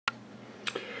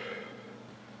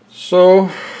So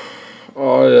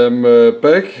I am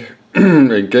back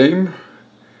in game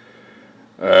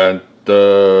and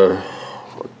got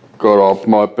up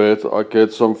my bed. I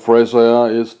get some fresh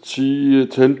air. It's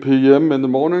 10 p.m. in the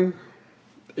morning,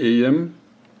 a.m.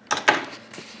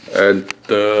 And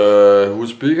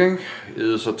who's speaking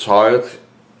is a tired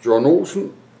John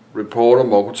Olsen, reporter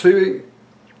Moko TV.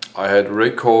 I had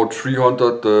record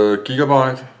 300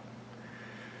 gigabyte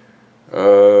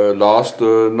last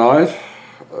night,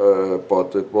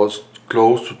 but it was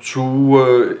close to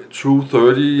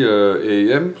 2:30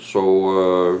 a.m.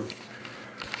 So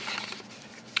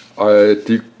I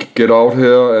did get out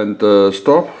here and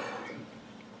stop.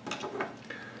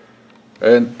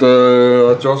 And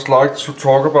I just like to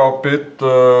talk about a bit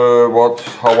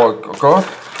how I got.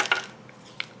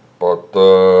 But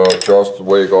I just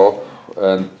wake up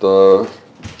and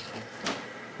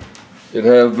it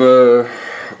have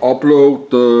upload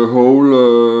the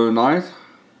whole night.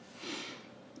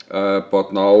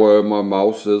 But now my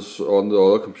mouse is on the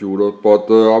other computer. But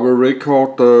I will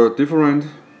record different.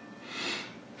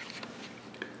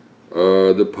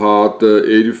 The part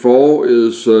 84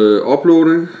 is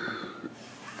uploading.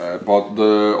 But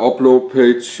the upload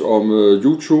page on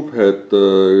YouTube had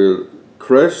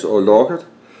crashed or logged.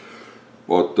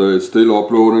 But it's still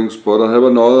uploading. But I have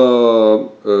another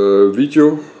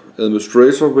video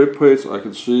administrator web page. I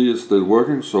can see it's still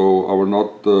working, so I will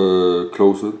not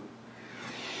close it.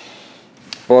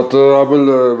 But I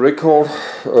will record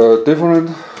different.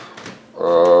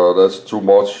 That's too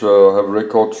much. I have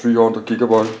record 300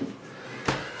 gigabyte.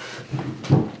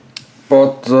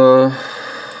 But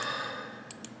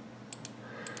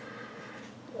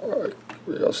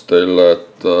we are still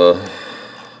at the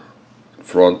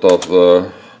front of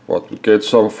the. But we get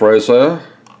some fresh air.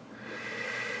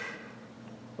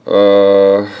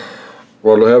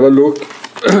 We'll have a look.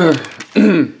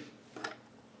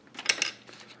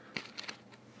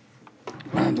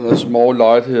 And there's more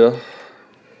light here.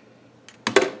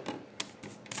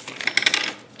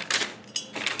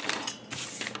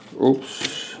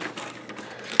 Oops.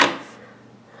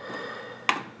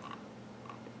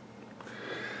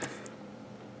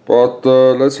 But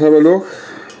let's have a look.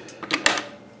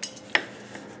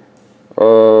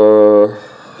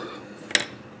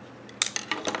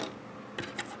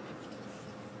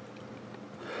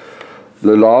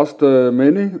 The last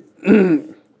mini,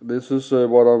 this is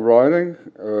what I'm writing.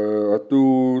 I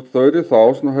do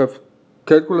 30,000. I have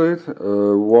calculated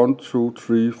 1, 2,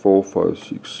 3, 4, 5,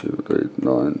 6, 7, 8,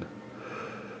 9,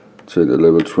 10,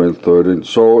 11, 12, 13.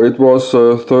 So it was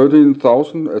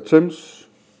 13,000 attempts,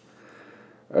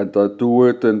 and I do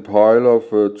it in pile of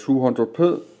 200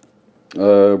 pid,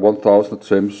 1,000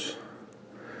 attempts.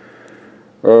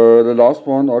 The last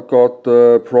one I got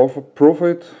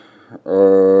profit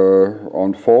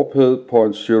on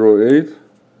 4.08,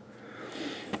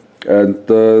 and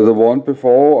the one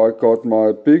before I got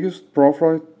my biggest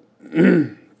profit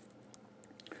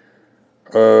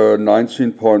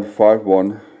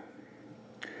 19.51.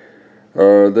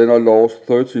 Then I lost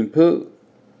 13 pid,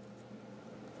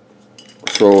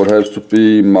 so it has to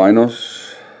be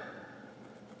minus,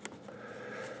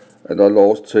 and I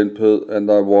lost 10 pid and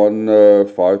I won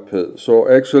 5 pid. So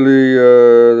actually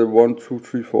the 1, 2,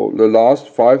 3, 4, the last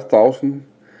 5,000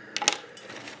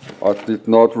 I did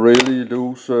not really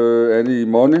lose any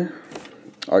money.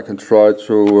 I can try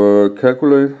to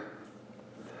calculate.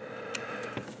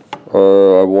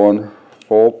 I won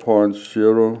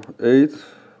 4.08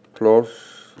 plus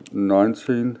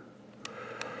 19.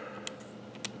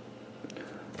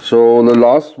 So the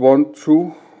last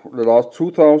the last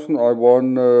 2,000 I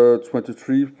won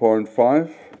 23.5,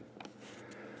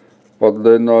 but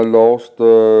then I lost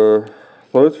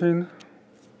 13.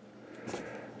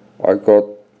 I got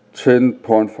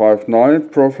 10.59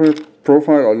 profit.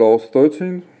 I lost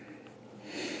 13.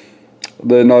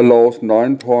 Then I lost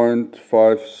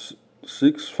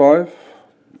 9.565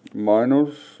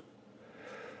 minus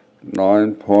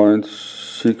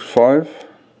 9.65.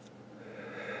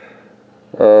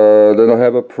 Then I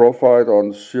have a profit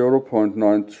on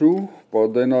 0.92,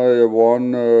 but then I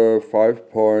won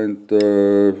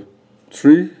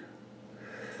 5.3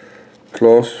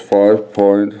 plus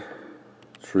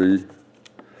 5.3.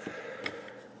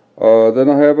 Then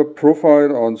I have a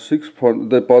profit on 6.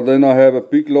 But then I have a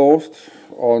big loss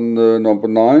on number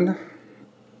 9.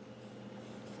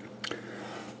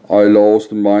 I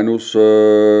lost minus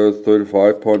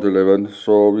 35.11.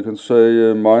 So we can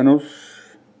say minus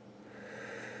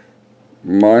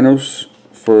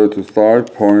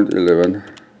 35.11.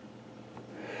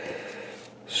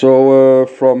 So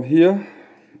from here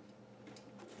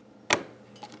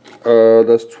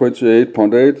that's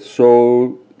 28.8.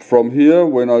 So from here,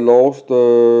 when I lost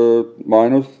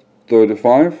minus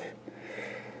 35,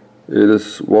 it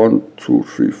is 1, 2,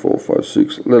 3, 4, 5,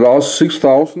 6. The last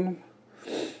 6,000,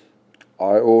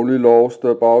 I only lost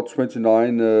about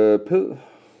 29 pid,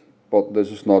 but this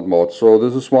is not much. So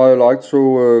this is why I like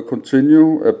to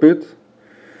continue a bit.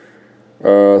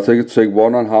 I think it takes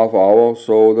 1.5 hours.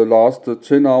 So the last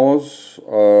 10 hours,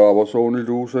 I was only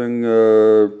losing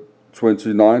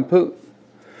 29 pid.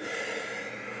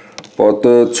 But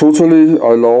totally,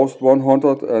 I lost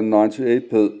 198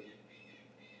 pid.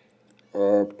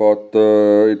 But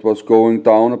it was going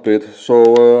down a bit.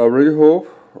 So I really hope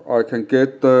I can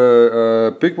get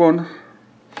a big one.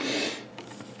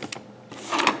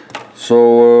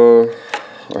 So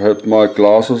I have my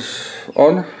glasses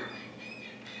on.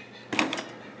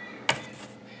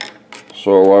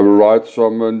 So I will write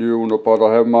some new, but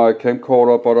I have my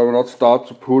camcorder, but I will not start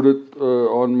to put it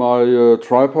on my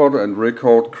tripod and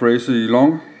record crazy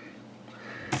long.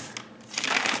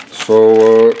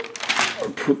 So I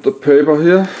put the paper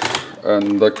here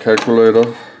and the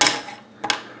calculator,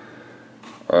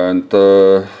 and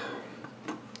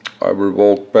I will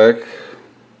walk back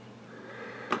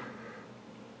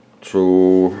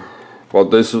to,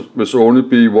 but this will only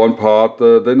be one part,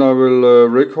 then I will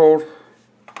record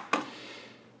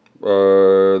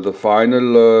the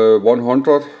final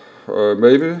 100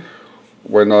 maybe,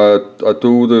 when I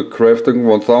do the crafting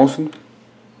 1000.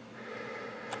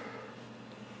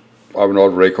 I will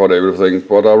not record everything,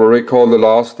 but I will record the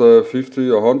last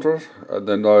 50 or 100, and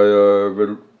then I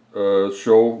will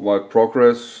show my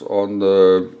progress on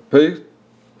the page.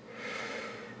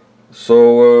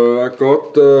 So I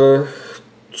got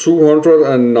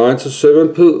 297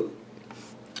 pid.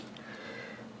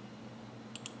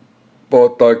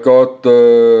 But I got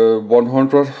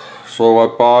 100, so I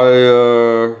buy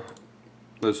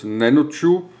this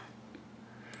nanotube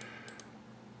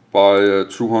by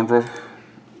 200.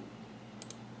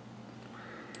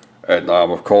 And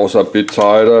I'm of course a bit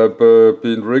tired. I've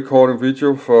been recording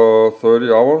video for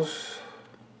 30 hours.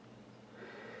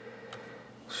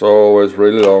 So it's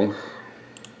really long.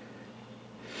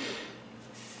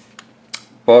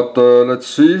 But let's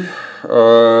see,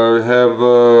 we have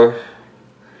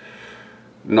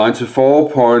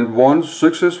 94.1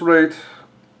 success rate,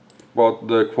 but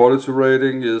the quality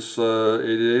rating is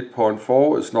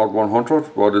 88.4. It's not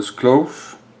 100, but it's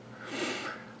close.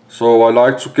 So I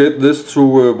like to get this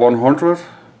to 100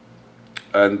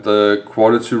 and the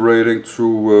quality rating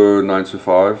to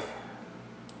 95.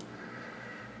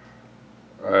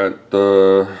 And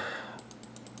but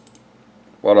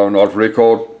I'll not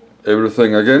record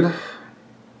everything again.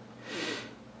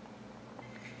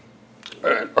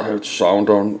 And I have sound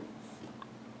on.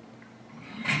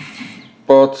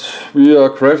 But we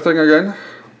are crafting again.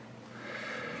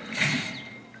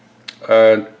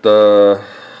 And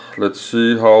let's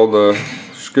see how the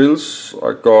skills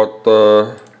I got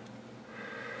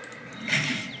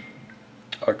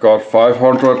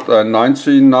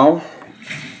 519 now.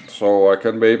 So I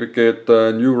can maybe get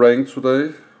a new rank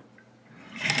today.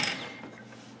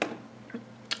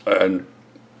 And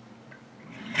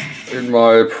in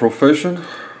my profession,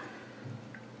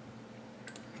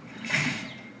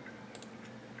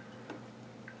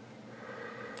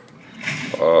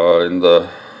 in the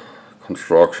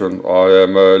construction, I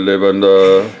am level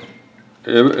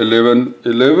 11.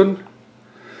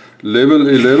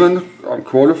 I'm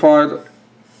qualified,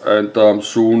 and I'm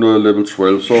soon level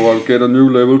 12. So I'll get a new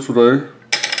level today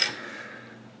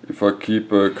if I keep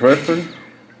crafting.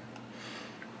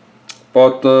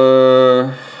 But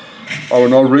I will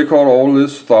not record all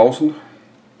this 1000,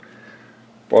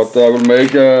 but I will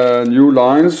make new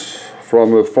lines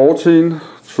from 14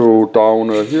 to down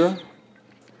here.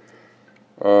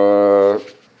 I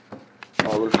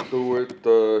will do it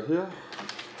here,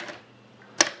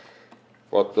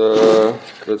 but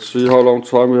let's see how long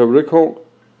time we have record.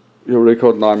 We have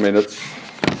record 9 minutes.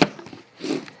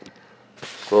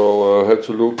 So I have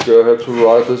to look, I have to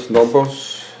write these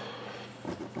numbers.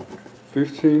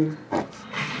 15,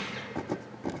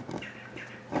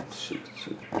 16.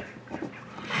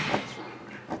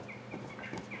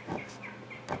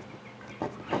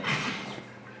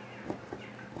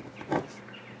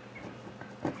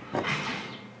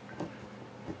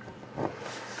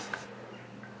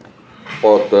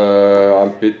 But I'm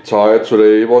a bit tired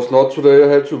today. It was not today I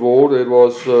had to vote, it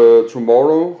was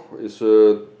tomorrow. It's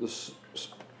the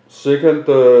 2nd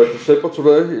December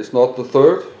today, it's not the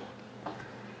 3rd.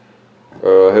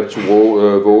 I have to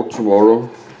vote tomorrow.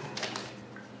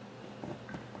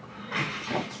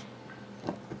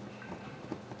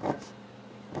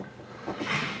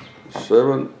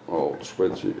 Oh,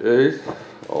 28.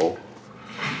 Oh.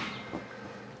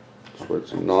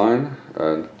 29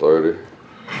 and 30.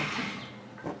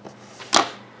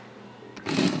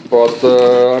 But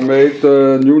I made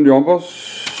new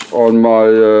numbers on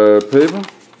my paper.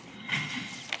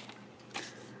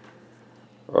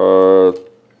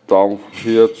 Down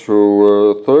here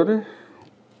to 30.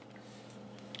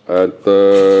 And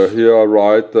here I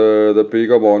write the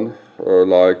bigger one,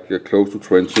 like close to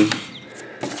 20.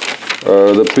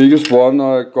 The biggest one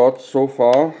I got so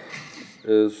far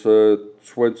is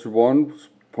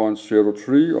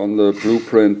 21.03 on the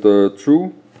blueprint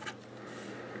 2.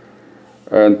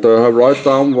 And I write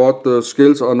down what the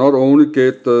skills I not only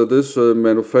get this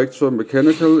manufacture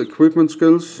mechanical equipment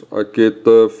skills, I get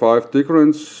 5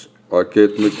 difference, I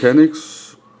get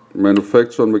mechanics,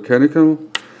 manufacture and mechanical,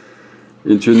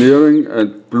 engineering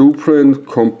and blueprint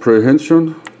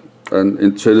comprehension and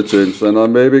intelligence. And I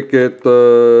maybe get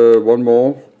one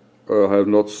more I have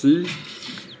not seen.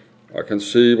 I can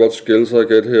see what skills I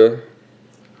get here.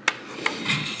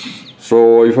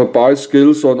 So if I buy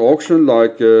skills on auction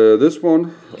like this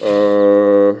one,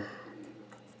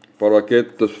 but I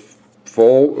get the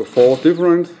four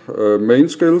different main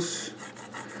skills,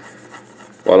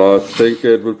 but I think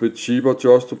it will be cheaper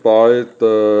just to buy it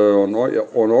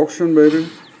on auction maybe.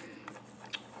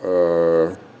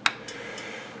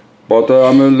 But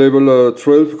I'm a level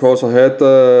 12 because I had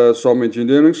some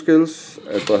engineering skills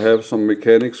and I have some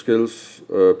mechanic skills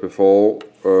before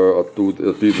I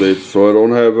did it. So I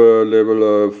don't have a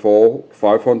level 4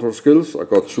 500 skills. I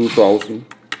got 2000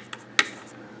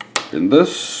 in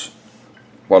this,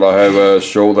 but I have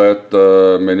shown that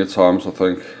many times, I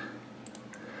think.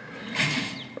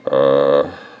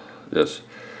 Yes,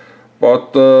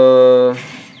 but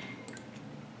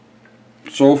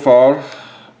so far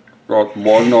got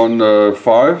 1 on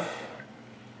 5,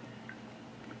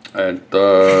 and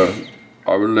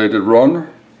I will let it run.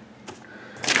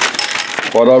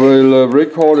 But I will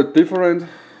record it different,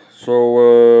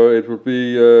 so it will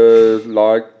be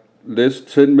like less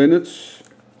 10 minutes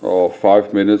or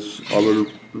 5 minutes. I will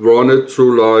run it to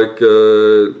like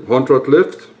 100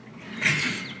 left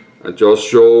and just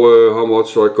show how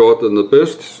much I got in the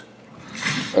best,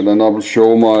 and then I will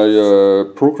show my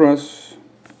progress.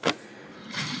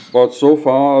 But so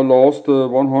far I lost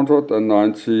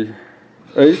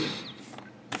 198,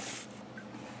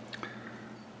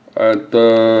 and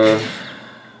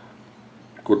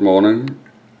good morning.